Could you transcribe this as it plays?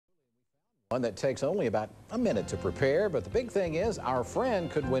One that takes only about a minute to prepare, but the big thing is our friend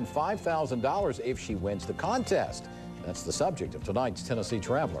could win $5,000 if she wins the contest. That's the subject of tonight's Tennessee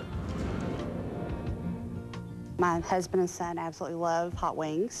Traveler. My husband and son absolutely love hot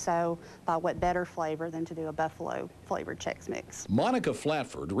wings, so thought what better flavor than to do a buffalo flavored Chex Mix. Monica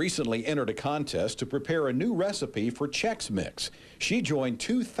Flatford recently entered a contest to prepare a new recipe for Chex Mix. She joined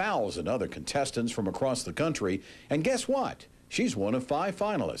 2,000 other contestants from across the country, and guess what? She's one of 5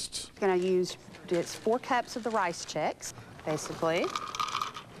 finalists. I'm going to use just 4 cups of the rice Chex, basically.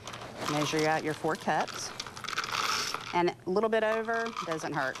 Measure out your 4 cups. And a little bit over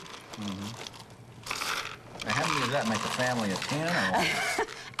doesn't hurt. Now, how many does that make a family of 10? Or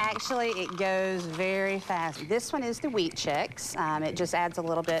Actually, it goes very fast. This one is the wheat Chex. It just adds a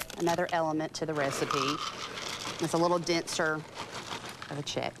little bit, another element to the recipe. It's a little denser of a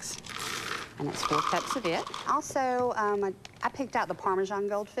Chex. And it's 4 cups of it. Also, I picked out the Parmesan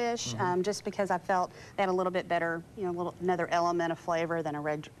goldfish just because I felt they had a little bit better, another element of flavor than a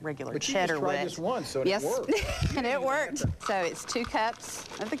regular cheddar would. But you just tried this once, so yes. It worked. And it worked. So it's 2 cups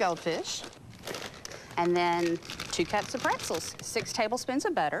of the goldfish. And then 2 cups of pretzels, 6 tablespoons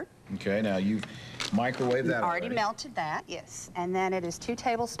of butter. okay, now you've microwaved that Already melted that, yes. And then it is 2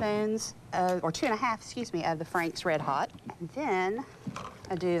 tablespoons, or 2.5, excuse me, of the Frank's Red Hot. And then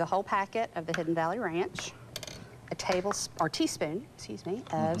I do the whole packet of the Hidden Valley Ranch, a teaspoon, excuse me,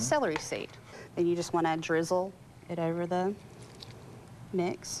 of celery seed. Then you just want to drizzle it over the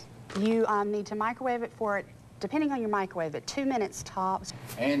mix. You need to microwave it for, depending on your microwave, at 2 minutes tops.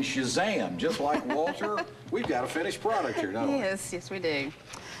 And Shazam, just like Walter, we've got a finished product here, don't we? Yes, we do.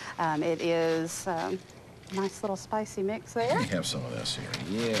 It is a nice little spicy mix there. We have some of this here.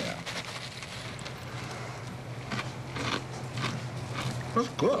 Yeah. That's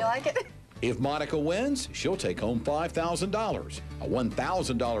good. You like it? If Monica wins, she'll take home $5,000, a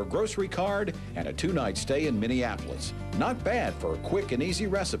 $1,000 grocery card, and a 2-night stay in Minneapolis. Not bad for a quick and easy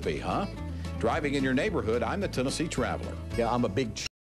recipe, huh? Driving in your neighborhood, I'm the Tennessee Traveler. Yeah, I'm a big